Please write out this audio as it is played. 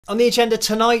On the agenda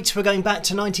tonight, we're going back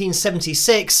to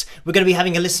 1976. We're going to be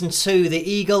having a listen to the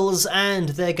Eagles, and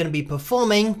they're going to be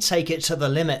performing Take It to the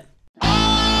Limit.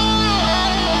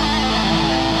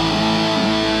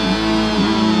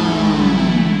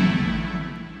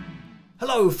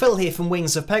 Hello, Phil here from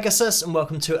Wings of Pegasus, and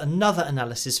welcome to another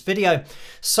analysis video.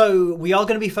 So we are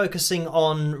going to be focusing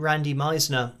on Randy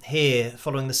Meisner here,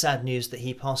 following the sad news that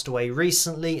he passed away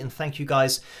recently, and thank you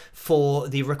guys for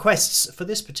the requests for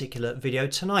this particular video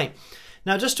tonight.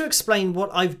 Now, just to explain what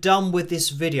I've done with this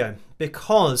video,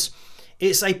 because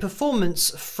it's a performance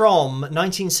from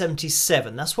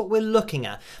 1977, that's what we're looking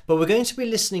at, but we're going to be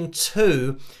listening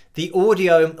to the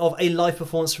audio of a live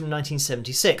performance from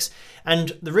 1976.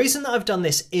 And the reason that I've done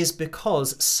this is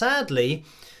because, sadly,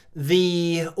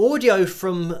 the audio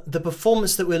from the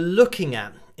performance that we're looking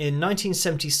at in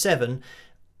 1977,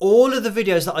 all of the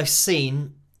videos that I've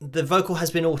seen, the vocal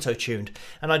has been auto-tuned.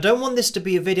 And I don't want this to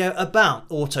be a video about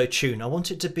auto-tune. I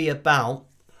want it to be about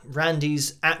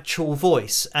Randy's actual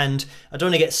voice, and I don't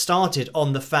want to get started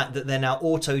on the fact that they're now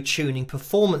auto-tuning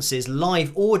performances,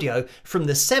 live audio from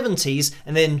the 70s,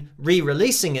 and then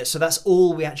re-releasing it, so that's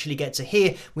all we actually get to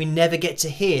hear. We never get to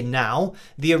hear now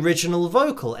the original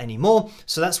vocal anymore,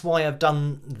 so that's why I've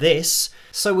done this.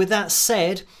 So with that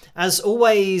said, as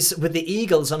always with the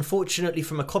Eagles, unfortunately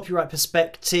from a copyright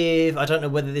perspective, I don't know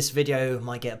whether this video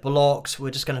might get blocked. We're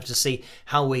just going to have to see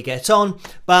how we get on.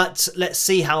 But let's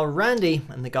see how Randy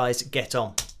and the guys get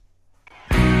on.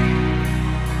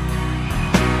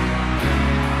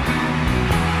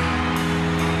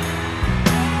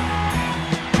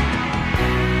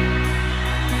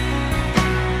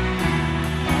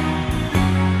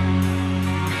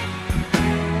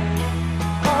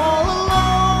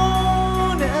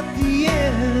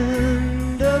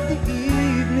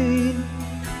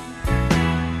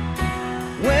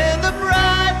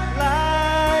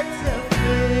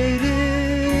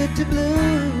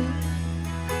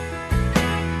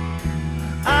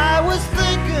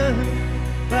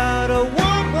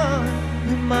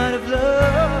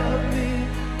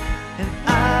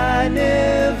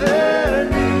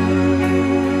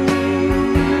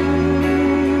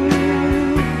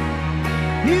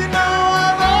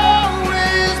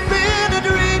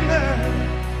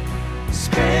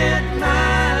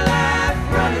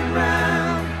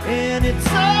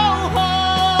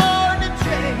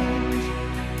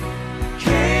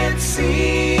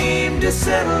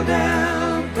 Settle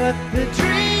down, but the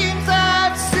dreams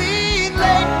I've seen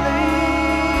lately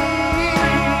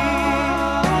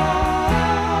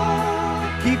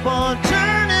keep on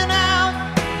turning out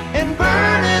and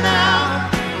burning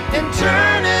out and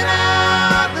turning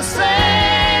out the same.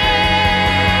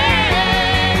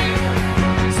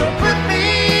 So put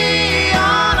me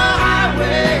on a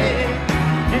highway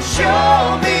and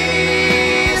show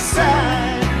me a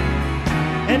sign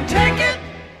and take it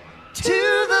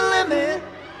to the limit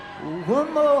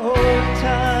one more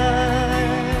time.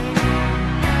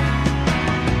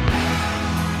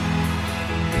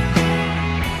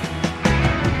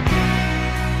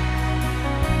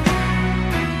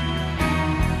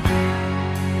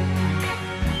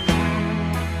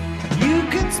 You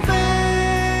can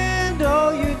spend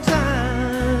all your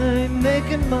time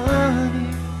making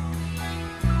money.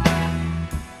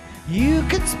 You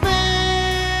can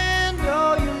spend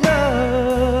all your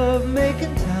love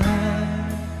making time.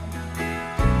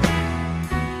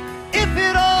 If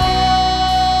it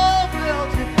all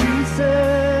fell to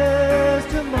pieces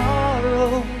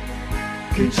tomorrow,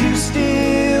 could you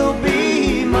still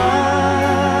be mine?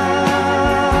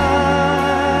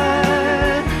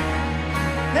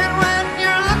 And when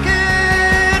you're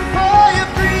looking for your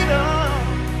freedom,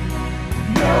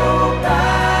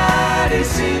 nobody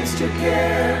seems to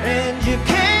care, and you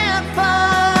can't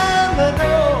find the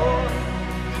door,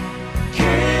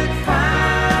 can't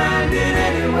find it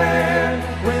anywhere.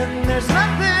 When there's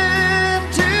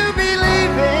nothing to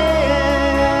believe in,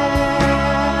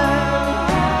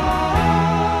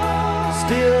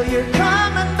 still you're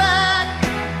coming back,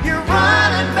 you're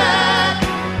running back,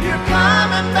 you're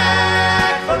coming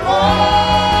back for more.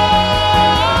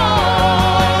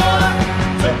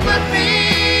 So put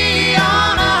me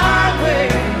on a highway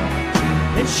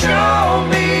and show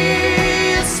me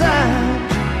a sign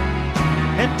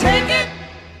and take it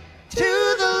to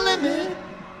the limit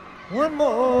one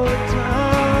more time.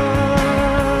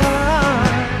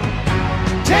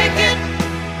 Take it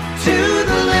to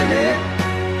the limit.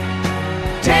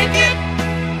 Take it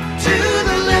to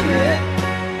the limit.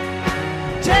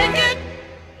 Take it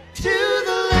to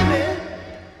the limit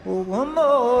one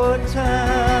more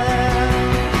time.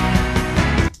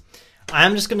 I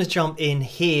am just going to jump in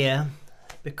here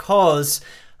because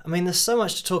I mean, there's so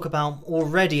much to talk about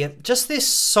already. Just this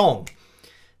song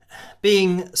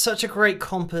being such a great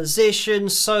composition,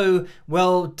 so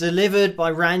well delivered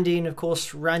by Randy, and of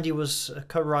course Randy was a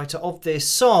co-writer of this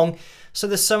song, so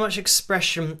there's so much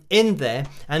expression in there.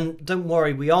 And don't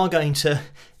worry, we are going to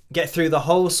get through the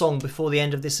whole song before the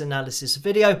end of this analysis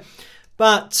video.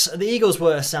 But the Eagles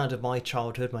were a sound of my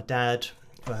childhood. My dad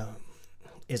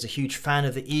is a huge fan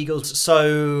of the Eagles,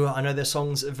 so I know their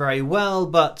songs very well,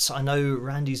 but I know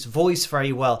Randy's voice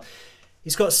very well.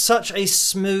 He's got such a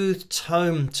smooth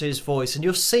tone to his voice, and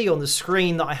you'll see on the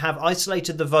screen that I have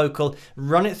isolated the vocal,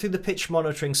 run it through the pitch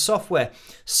monitoring software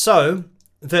so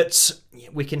that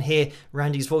we can hear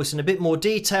Randy's voice in a bit more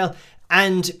detail,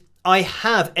 and I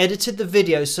have edited the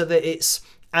video so that it's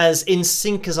as in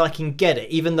sync as I can get it,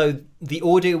 even though the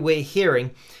audio we're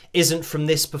hearing isn't from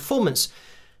this performance.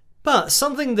 But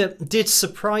something that did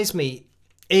surprise me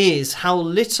is how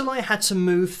little I had to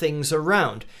move things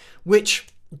around, which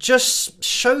just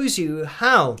shows you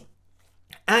how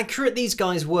accurate these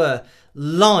guys were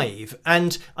live.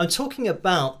 And I'm talking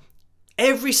about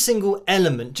every single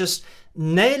element, just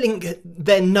nailing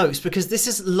their notes, because this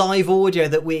is live audio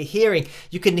that we're hearing.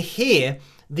 You can hear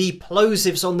the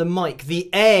plosives on the mic, the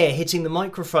air hitting the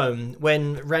microphone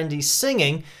when Randy's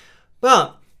singing,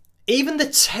 but even the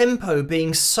tempo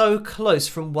being so close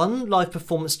from one live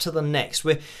performance to the next.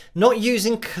 We're not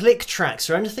using click tracks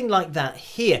or anything like that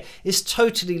here. It's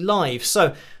totally live.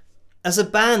 So as a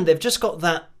band, they've just got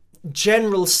that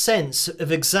general sense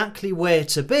of exactly where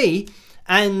to be,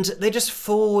 and they just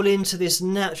fall into this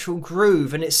natural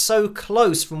groove, and it's so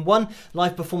close from one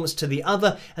live performance to the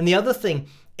other. And the other thing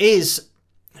is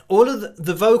all of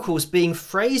the vocals being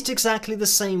phrased exactly the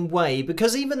same way,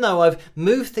 because even though I've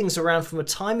moved things around from a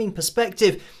timing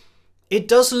perspective, it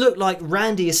does look like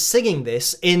Randy is singing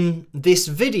this in this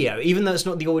video, even though it's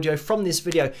not the audio from this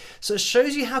video. So it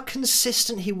shows you how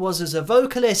consistent he was as a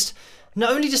vocalist,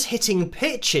 not only just hitting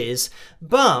pitches,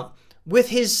 but with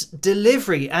his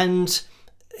delivery and,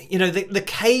 you know, the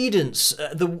cadence,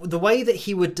 the way that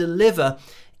he would deliver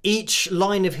each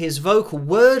line of his vocal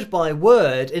word by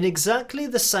word in exactly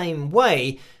the same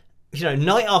way, you know,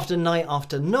 night after night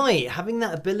after night, having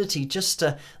that ability just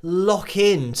to lock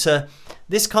in to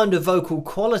this kind of vocal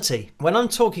quality. When I'm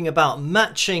talking about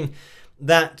matching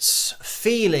that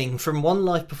feeling from one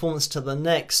live performance to the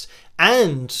next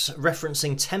and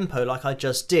referencing tempo like I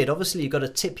just did, obviously you've got to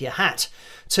tip your hat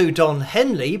to Don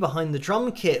Henley behind the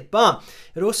drum kit, but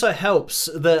it also helps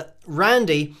that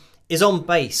Randy is on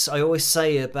bass. I always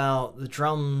say about the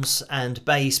drums and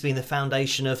bass being the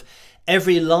foundation of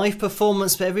every live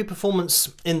performance, but every performance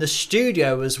in the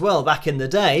studio as well, back in the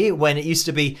day when it used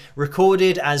to be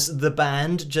recorded as the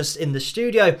band just in the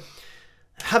studio.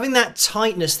 Having that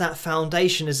tightness, that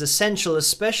foundation is essential,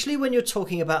 especially when you're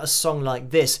talking about a song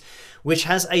like this, which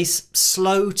has a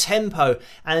slow tempo,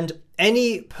 and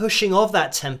any pushing of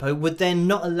that tempo would then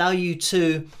not allow you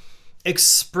to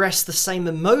express the same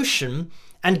emotion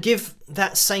and give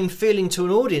that same feeling to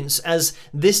an audience as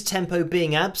this tempo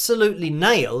being absolutely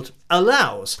nailed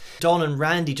allows. Don and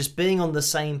Randy just being on the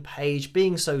same page,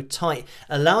 being so tight,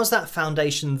 allows that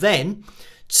foundation then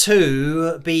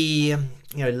to be,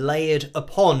 you know, layered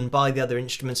upon by the other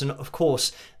instruments, and of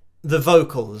course the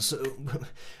vocals.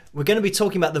 We're going to be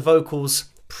talking about the vocals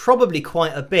probably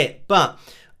quite a bit, but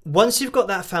once you've got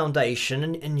that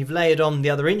foundation and you've layered on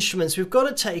the other instruments, we've got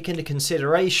to take into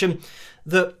consideration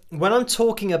that when I'm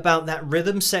talking about that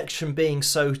rhythm section being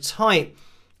so tight,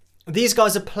 these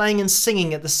guys are playing and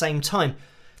singing at the same time.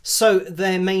 So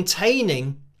they're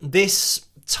maintaining this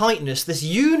tightness, this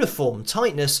uniform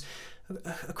tightness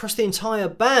across the entire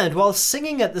band while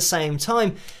singing at the same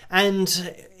time.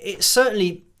 And it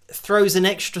certainly throws an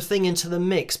extra thing into the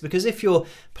mix, because if you're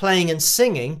playing and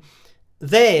singing,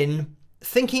 then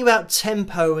thinking about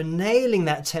tempo and nailing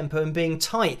that tempo and being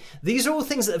tight, these are all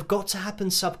things that have got to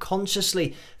happen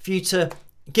subconsciously for you to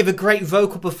give a great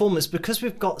vocal performance, because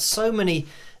we've got so many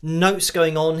notes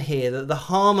going on here that the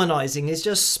harmonizing is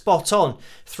just spot on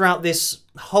throughout this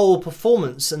whole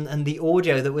performance, and the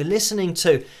audio that we're listening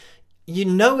to. You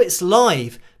know it's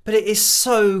live, but it is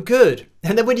so good.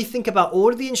 And then when you think about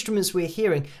all of the instruments we're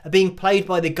hearing are being played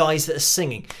by the guys that are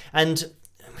singing, and,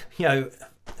 you know,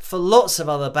 for lots of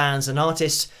other bands and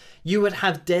artists, you would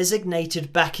have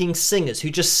designated backing singers who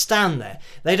just stand there.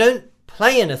 They don't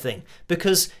play anything,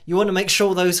 because you want to make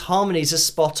sure those harmonies are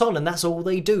spot on, and that's all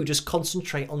they do. Just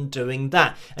concentrate on doing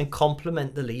that and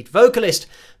complement the lead vocalist.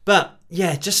 But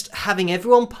yeah, just having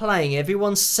everyone playing,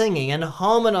 everyone singing and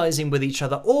harmonizing with each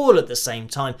other all at the same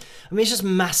time, I mean, it's just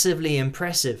massively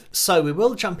impressive. So we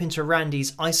will jump into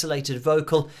Randy's isolated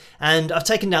vocal, and I've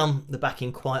taken down the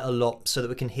backing quite a lot so that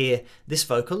we can hear this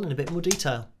vocal in a bit more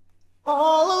detail.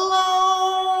 All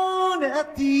alone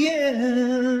at the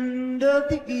end of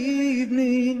the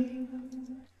evening.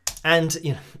 And,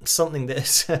 you know, something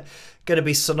that's going to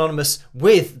be synonymous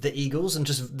with the Eagles and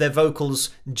just their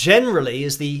vocals generally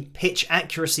is the pitch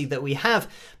accuracy that we have.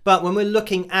 But when we're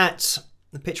looking at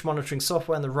the pitch monitoring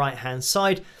software on the right hand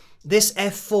side, this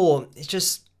F4 is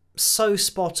just so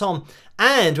spot on.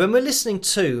 And when we're listening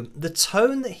to the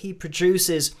tone that he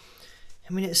produces,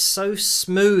 I mean, it's so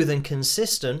smooth and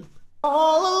consistent.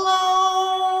 All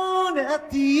alone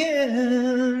at the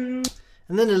end.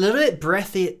 And then a little bit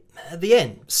breathy at the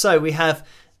end. So we have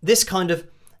this kind of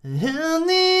in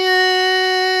the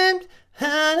end,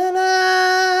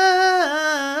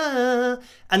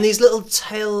 and these little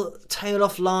tail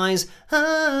off lines, you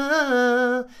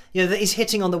know, that he's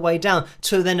hitting on the way down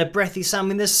to then a breathy sound. I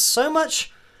mean, there's so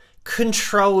much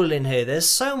control in here. There's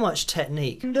so much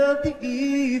technique. End of the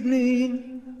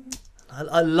evening.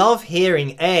 I love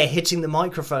hearing air hitting the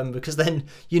microphone, because then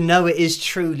you know it is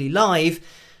truly live.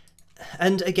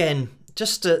 And again,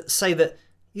 just to say that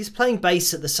he's playing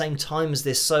bass at the same time as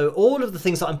this, so all of the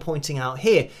things that I'm pointing out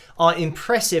here are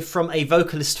impressive from a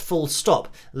vocalist full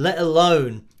stop, let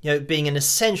alone, you know, being an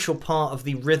essential part of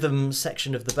the rhythm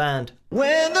section of the band.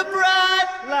 When the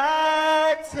bright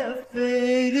lights have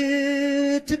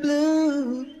faded to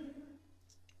blue.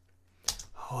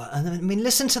 Oh, and I mean,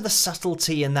 listen to the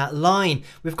subtlety in that line.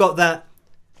 We've got that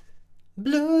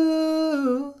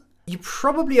blue. You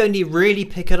probably only really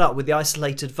pick it up with the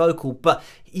isolated vocal, but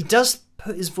he does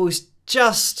put his voice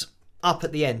just up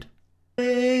at the end.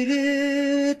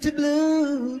 Faded to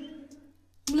blue.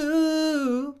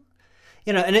 Blue.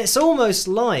 You know, and it's almost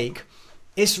like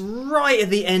it's right at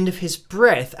the end of his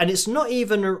breath, and it's not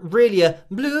even really a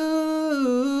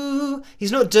blue.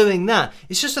 He's not doing that.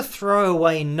 It's just a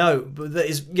throwaway note that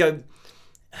is, you know,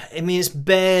 I mean, it's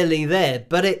barely there,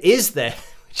 but it is there,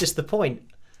 which is the point.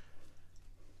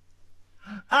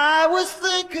 I was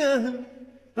thinking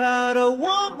about a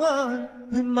woman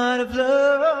who might have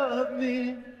loved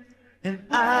me, and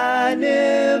I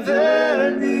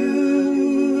never knew.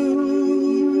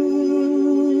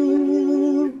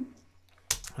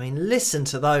 I mean, listen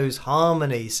to those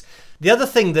harmonies. The other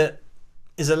thing that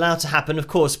is allowed to happen, of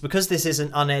course, because this is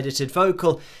an unedited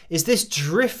vocal, is this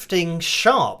drifting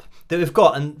sharp that we've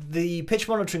got, and the pitch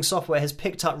monitoring software has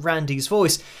picked up Randy's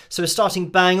voice, so it's starting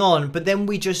bang on, but then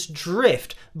we just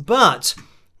drift. But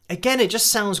again, it just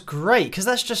sounds great because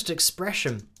that's just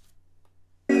expression.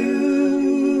 You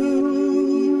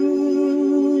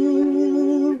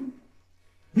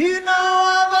know,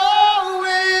 I've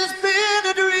always been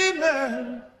a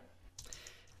dreamer.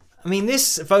 I mean,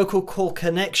 this vocal cord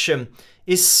connection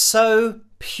is so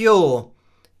pure.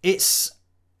 It's,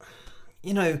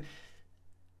 you know,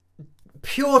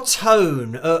 pure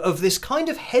tone of this kind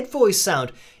of head voice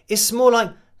sound. It's more like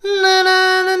na,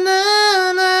 na, na,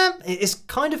 na, na. It's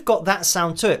kind of got that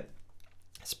sound to it.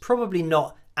 It's probably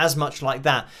not as much like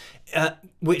that,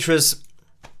 which was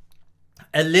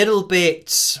a little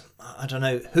bit, I don't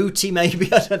know, hooty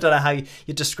maybe. I don't know how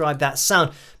you describe that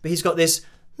sound, but he's got this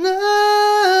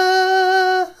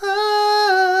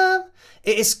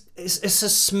it's a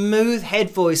smooth head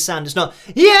voice sound. It's not,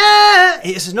 yeah,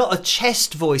 it's not a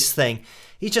chest voice thing.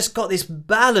 He's just got this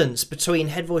balance between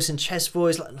head voice and chest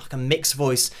voice, like a mixed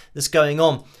voice that's going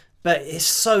on. But it's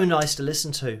so nice to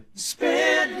listen to.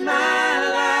 Spent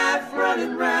my life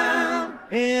running round,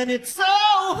 and it's so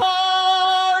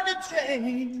hard to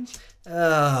change.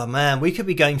 Oh man, we could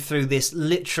be going through this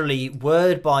literally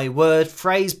word by word,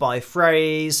 phrase by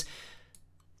phrase,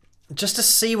 just to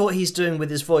see what he's doing with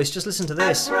his voice. Just listen to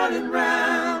this. Running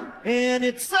round, and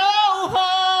it's so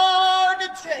hard to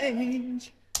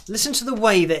change. Listen to the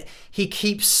way that he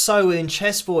keeps so in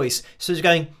chest voice. So he's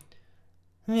going,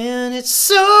 and it's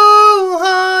so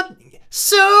hard,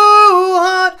 so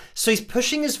hard. So he's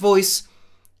pushing his voice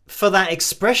for that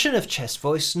expression of chest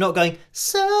voice, not going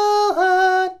so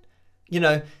hard. You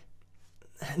know,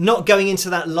 not going into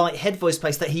that light head voice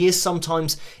place that he is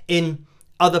sometimes in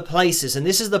other places. And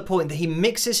this is the point that he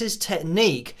mixes his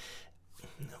technique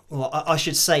well, I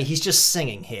should say he's just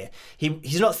singing here.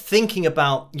 He's not thinking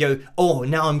about, oh,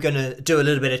 now I'm going to do a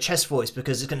little bit of chest voice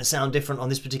because it's going to sound different on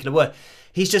this particular word.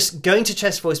 He's just going to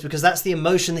chest voice because that's the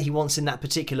emotion that he wants in that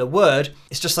particular word.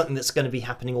 It's just something that's going to be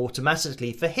happening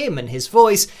automatically for him and his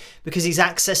voice because he's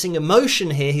accessing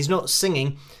emotion here. He's not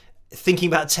singing, thinking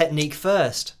about technique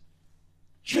first.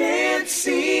 Can't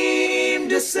seem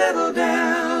to settle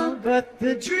down, but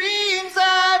the dreams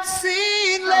I've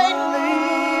seen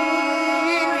lately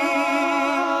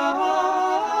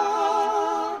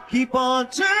keep on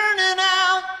turning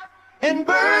out and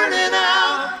burning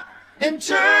out and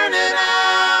turning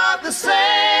out the same.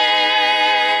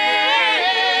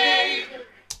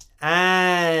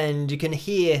 And you can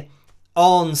hear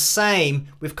on same,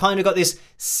 we've kind of got this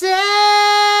same.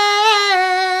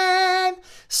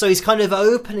 So he's kind of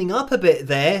opening up a bit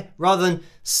there rather than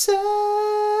same.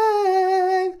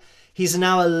 He's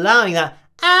now allowing that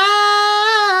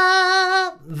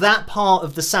that part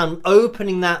of the sound,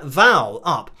 opening that vowel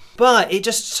up. But it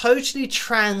just totally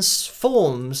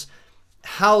transforms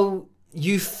how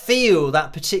you feel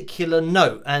that particular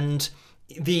note and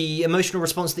the emotional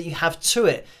response that you have to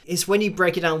it. It's when you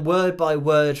break it down word by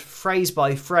word, phrase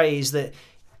by phrase, that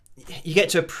you get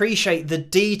to appreciate the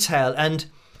detail and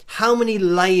how many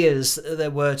layers there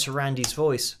were to Randy's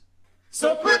voice.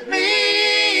 So put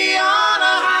me on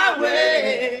a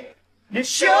highway and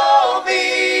show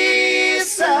me a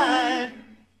sign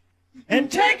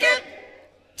and take it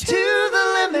to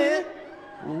the limit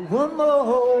one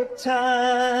more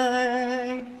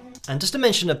time. And just to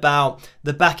mention about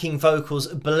the backing vocals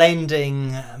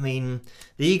blending, I mean,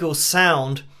 the Eagles'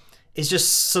 sound is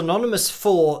just synonymous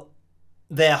for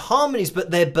their harmonies,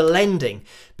 but they're blending,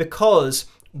 because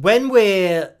when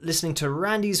we're listening to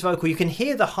Randy's vocal, you can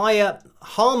hear the higher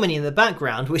harmony in the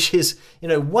background, which is,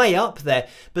 way up there,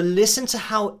 but listen to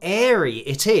how airy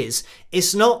it is.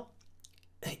 It's not,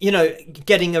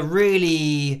 getting a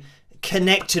really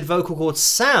connected vocal cord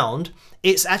sound.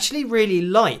 It's actually really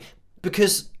light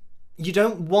because you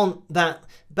don't want that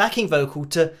backing vocal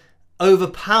to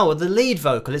overpower the lead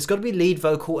vocal. It's got to be lead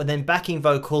vocal and then backing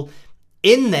vocal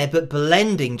in there, but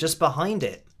blending just behind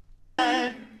it.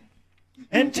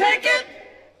 And take it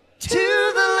to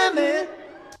the limit.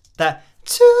 That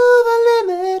to the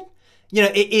limit,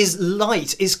 it is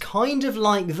light. It's kind of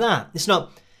like that. It's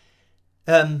not.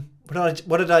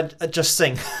 What did I just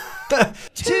sing? To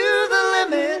the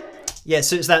limit. Yeah,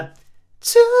 so it's that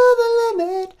to the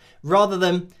limit rather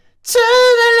than to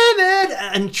the limit,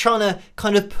 and trying to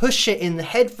kind of push it in the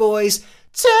head voice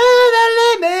to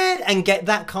the limit and get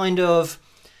that kind of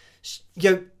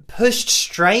pushed,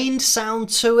 strained sound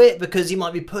to it, because you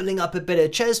might be pulling up a bit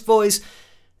of chest voice.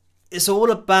 It's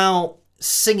all about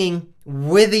singing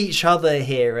with each other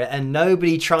here and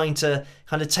nobody trying to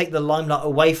kind of take the limelight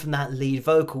away from that lead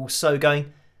vocal. So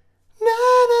going na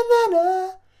na na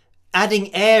na,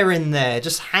 adding air in there,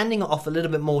 just handing it off a little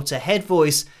bit more to head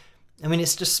voice. I mean,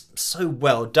 it's just so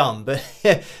well done, but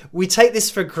we take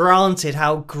this for granted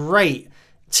how great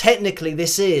technically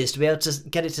this is to be able to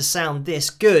get it to sound this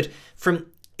good from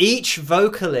each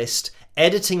vocalist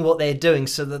editing what they're doing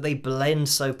so that they blend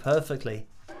so perfectly.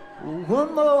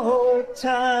 One more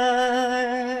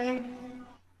time.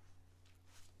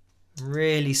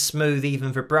 Really smooth,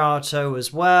 even vibrato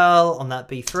as well on that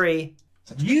B3.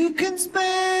 You can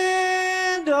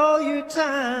spend all your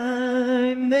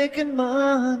time making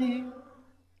money.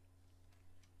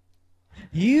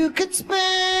 You could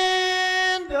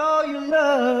spend all your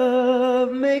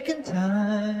love making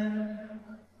time.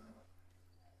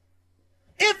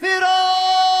 If it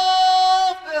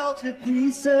all fell to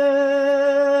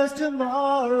pieces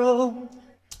tomorrow.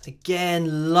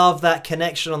 Again, love that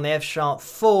connection on the F sharp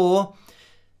 4.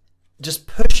 Just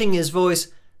pushing his voice.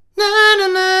 Na na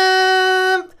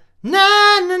na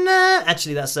na na na.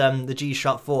 Actually, that's the G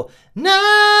sharp 4.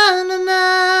 Na na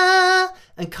na.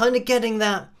 And kind of getting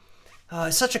that. Oh,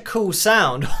 it's such a cool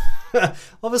sound.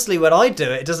 Obviously, when I do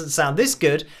it, it doesn't sound this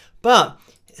good, but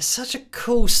it's such a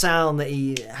cool sound that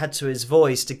he had to his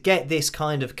voice to get this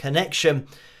kind of connection,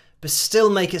 but still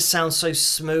make it sound so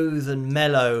smooth and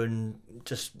mellow and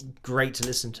just great to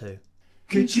listen to.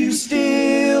 Could you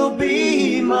still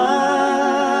be mine?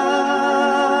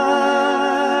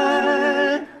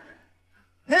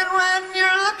 And when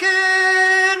you're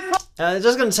looking for...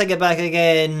 Just going to take it back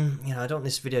again. I don't want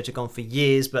this video to go on for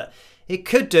years, but it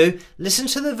could do. Listen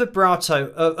to the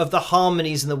vibrato of the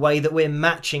harmonies and the way that we're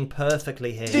matching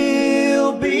perfectly here.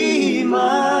 Still be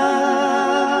mine.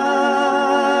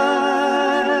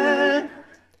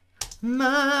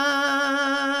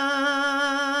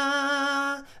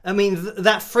 I mean,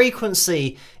 that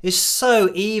frequency is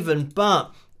so even,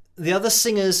 but the other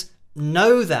singers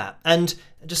know that and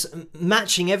just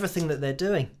matching everything that they're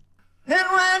doing. And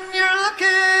when you're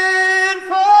looking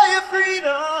for your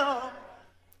freedom,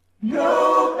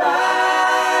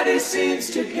 nobody seems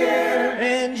to care.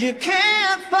 And you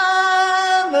can't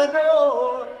find the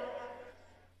door,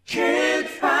 can't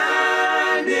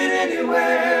find it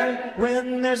anywhere.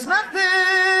 When there's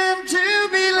nothing to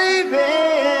believe in,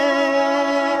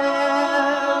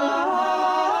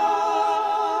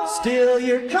 still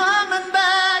you're coming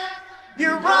back,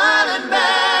 you're running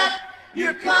back,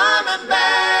 you're coming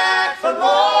back for more.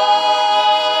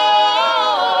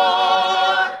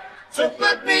 So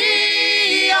put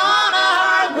me on a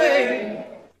highway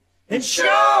and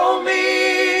show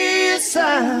me a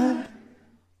sign,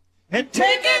 and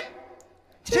take it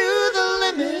to the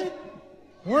limit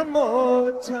one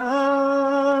more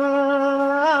time.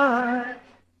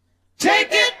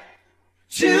 Take it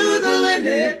to the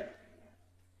limit.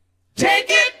 Take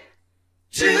it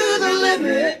to the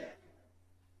limit.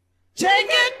 Take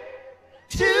it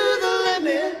to the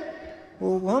limit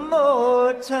one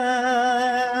more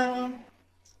time.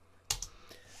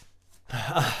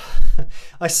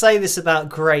 I say this about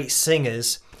great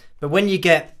singers, but when you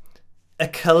get a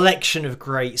collection of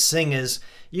great singers,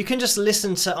 you can just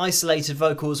listen to isolated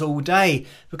vocals all day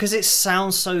because it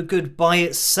sounds so good by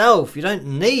itself. You don't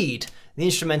need the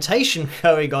instrumentation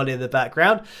going on in the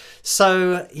background.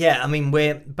 So yeah, I mean,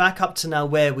 we're back up to now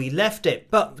where we left it.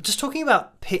 But just talking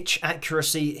about pitch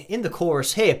accuracy in the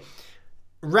chorus here,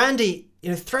 Randy,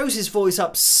 throws his voice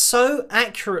up so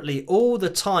accurately all the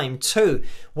time too.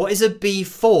 What is a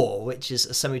B4, which is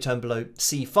a semitone below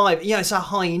C5? It's a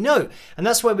high note, and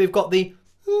that's where we've got the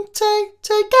take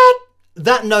it,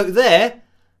 that note there.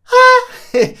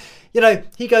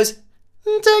 He goes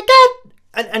take it,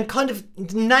 and kind of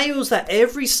nails that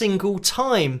every single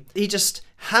time. He just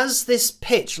has this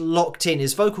pitch locked in.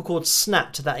 His vocal cords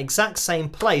snap to that exact same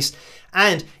place,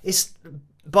 and it's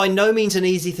by no means an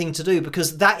easy thing to do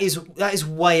because that is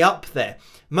way up there.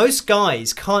 Most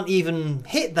guys can't even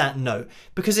hit that note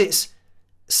because it's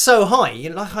so high.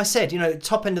 Like I said,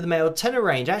 top end of the male tenor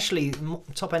range, actually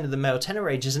top end of the male tenor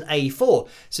range is an A4.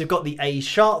 So you've got the A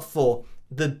sharp 4,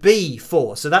 the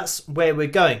B4. So that's where we're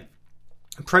going,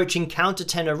 approaching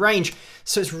countertenor range.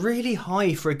 So it's really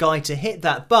high for a guy to hit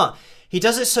that, but he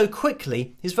does it so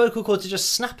quickly, his vocal cords are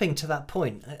just snapping to that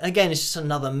point. Again, it's just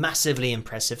another massively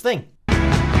impressive thing.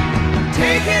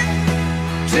 Take it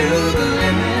to the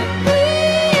limit.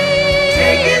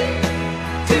 Take it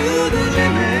to the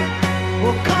limit.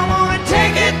 Well, come on and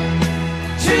take it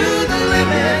to the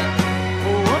limit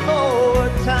one more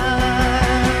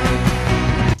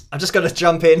time. I'm just going to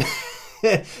jump in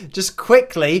just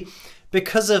quickly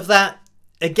because of that,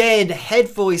 again, head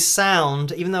voice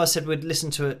sound. Even though I said we'd listen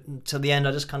to it till the end,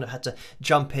 I just kind of had to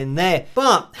jump in there.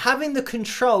 But having the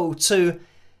control to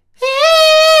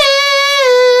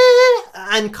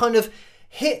and kind of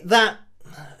hit that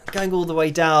going all the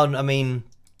way down. I mean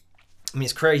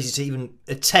it's crazy to even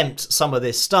attempt some of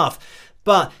this stuff,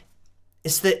 but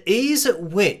it's the ease at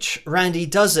which Randy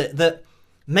does it that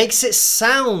makes it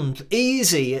sound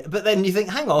easy. But then you think,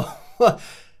 hang on,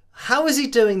 how is he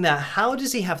doing that? How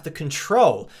does he have the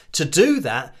control to do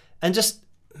that and just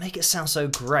make it sound so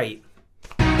great?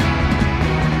 Take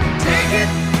it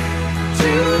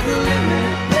to the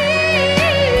limit.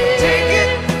 Take it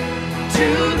to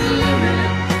the limit.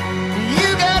 You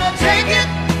gotta take it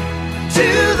to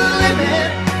the limit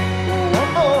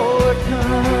one more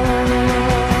time.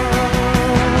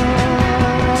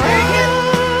 Take it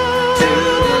to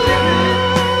the limit.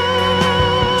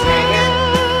 Take it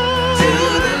to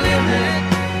the limit.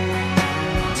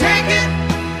 Take it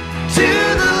to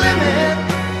the limit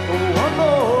one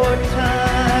more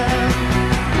time.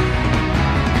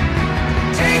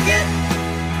 Take it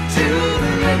to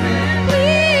the limit.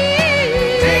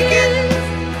 Take it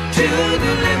to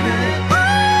the limit.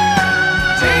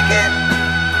 Take it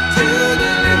to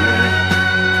the limit.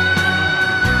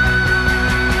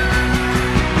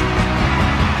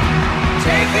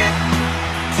 Take it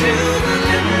to the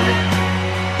limit.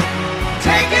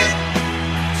 Take it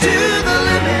to the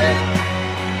limit.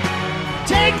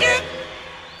 Take it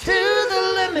to the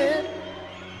limit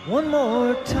one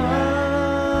more time.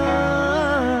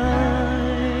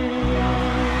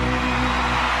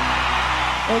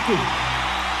 Okay.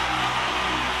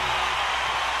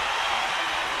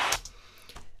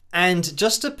 And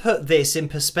just to put this in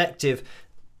perspective,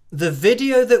 the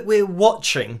video that we're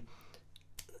watching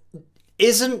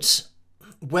isn't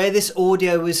where this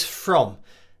audio is from.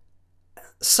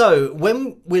 So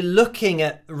when we're looking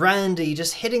at Randy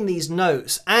just hitting these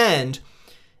notes and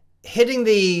hitting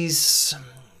these,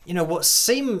 what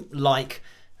seem like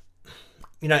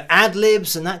you know,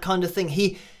 ad-libs and that kind of thing.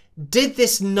 He did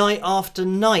this night after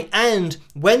night, and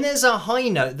when there's a high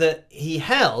note that he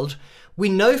held, we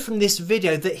know from this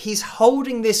video that he's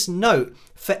holding this note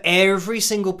for every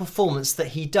single performance that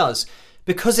he does,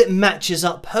 because it matches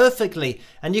up perfectly.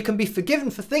 And you can be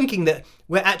forgiven for thinking that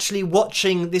we're actually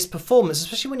watching this performance,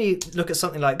 especially when you look at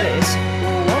something like this.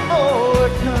 One more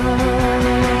time.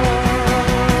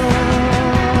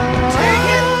 Take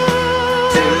it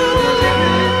to the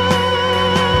limit.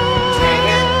 Take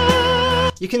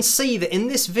it. You can see that in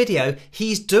this video,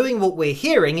 he's doing what we're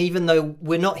hearing, even though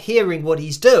we're not hearing what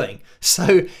he's doing.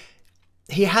 So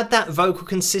he had that vocal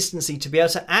consistency to be able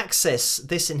to access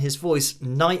this in his voice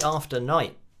night after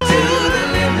night. To the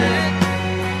limit.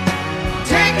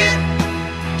 Take it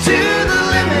to the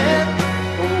limit.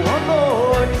 One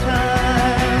more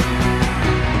time.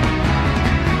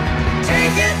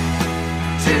 Take it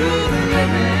to the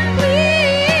limit.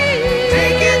 Please.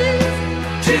 Take it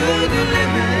to the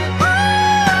limit.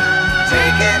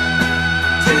 Take it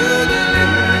to the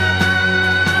limit.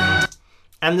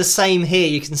 And the same here,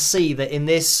 you can see that in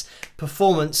this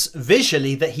performance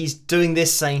visually that he's doing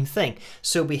this same thing.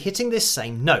 So he'll be hitting this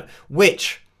same note,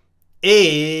 which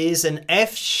is an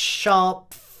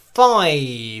F-sharp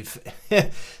 5.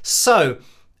 So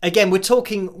again, we're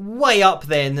talking way up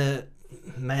there in the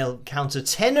male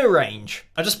countertenor range.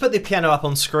 I just put the piano up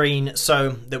on screen so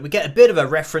that we get a bit of a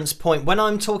reference point. When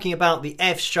I'm talking about the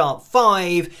F-sharp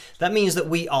 5, that means that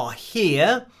we are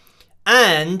here.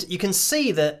 And you can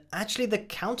see that actually the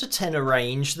countertenor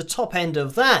range, the top end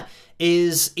of that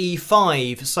is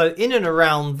E5. So in and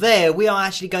around there, we are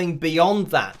actually going beyond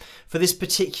that for this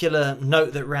particular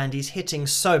note that Randy's hitting.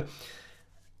 So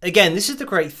again, this is the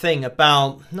great thing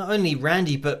about not only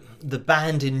Randy, but the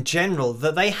band in general,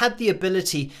 that they had the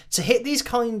ability to hit these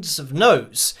kinds of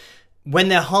notes when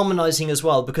they're harmonizing as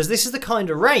well, because this is the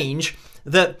kind of range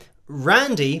that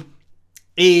Randy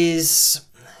is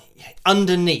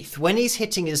underneath when he's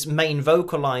hitting his main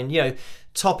vocal line, you know,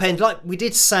 top end, like we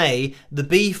did say, the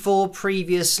B4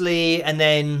 previously, and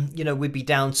then, you know, we'd be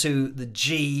down to the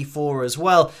G4 as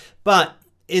well. But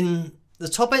in the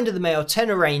top end of the male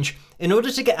tenor range, in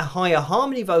order to get a higher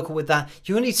harmony vocal with that,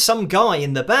 you need some guy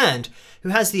in the band who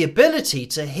has the ability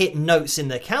to hit notes in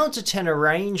the countertenor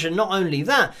range, and not only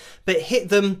that, but hit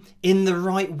them in the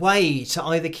right way to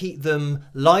either keep them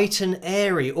light and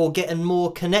airy or get a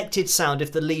more connected sound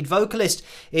if the lead vocalist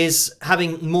is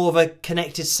having more of a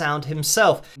connected sound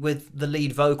himself. With the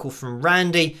lead vocal from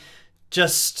Randy,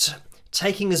 just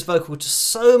taking his vocal to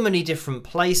so many different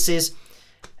places.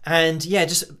 And yeah,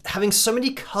 just having so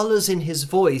many colours in his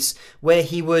voice, where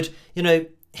he would, you know,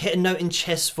 hit a note in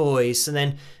chest voice and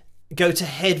then go to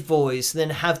head voice and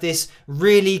then have this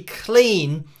really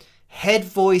clean head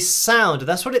voice sound.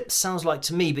 That's what it sounds like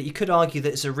to me, but you could argue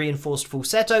that it's a reinforced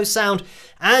falsetto sound,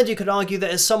 and you could argue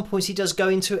that at some points he does go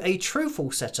into a true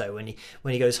falsetto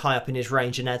when he goes high up in his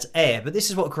range and adds air. But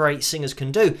this is what great singers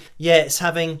can do. Yeah, it's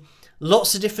having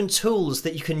lots of different tools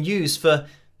that you can use for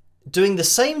doing the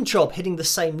same job, hitting the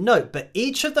same note, but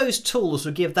each of those tools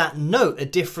will give that note a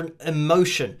different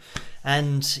emotion.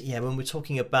 And yeah, when we're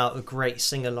talking about a great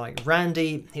singer like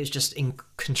Randy, he was just in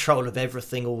control of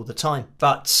everything all the time.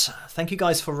 But thank you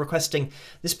guys for requesting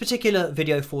this particular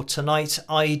video for tonight.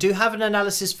 I do have an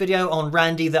analysis video on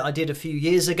Randy that I did a few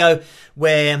years ago,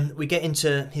 where we get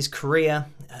into his career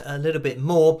a little bit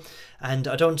more. And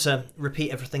I don't want to repeat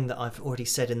everything that I've already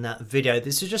said in that video.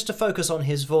 This is just to focus on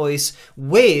his voice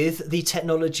with the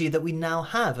technology that we now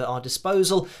have at our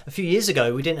disposal. A few years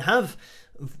ago, we didn't have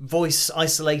voice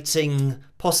isolating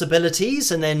possibilities,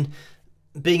 and then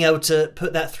being able to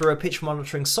put that through a pitch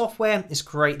monitoring software is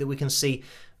great that we can see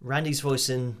Randy's voice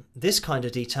in this kind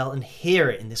of detail and hear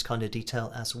it in this kind of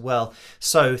detail as well.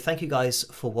 So thank you guys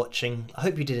for watching. I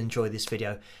hope you did enjoy this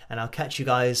video, and I'll catch you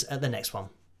guys at the next one.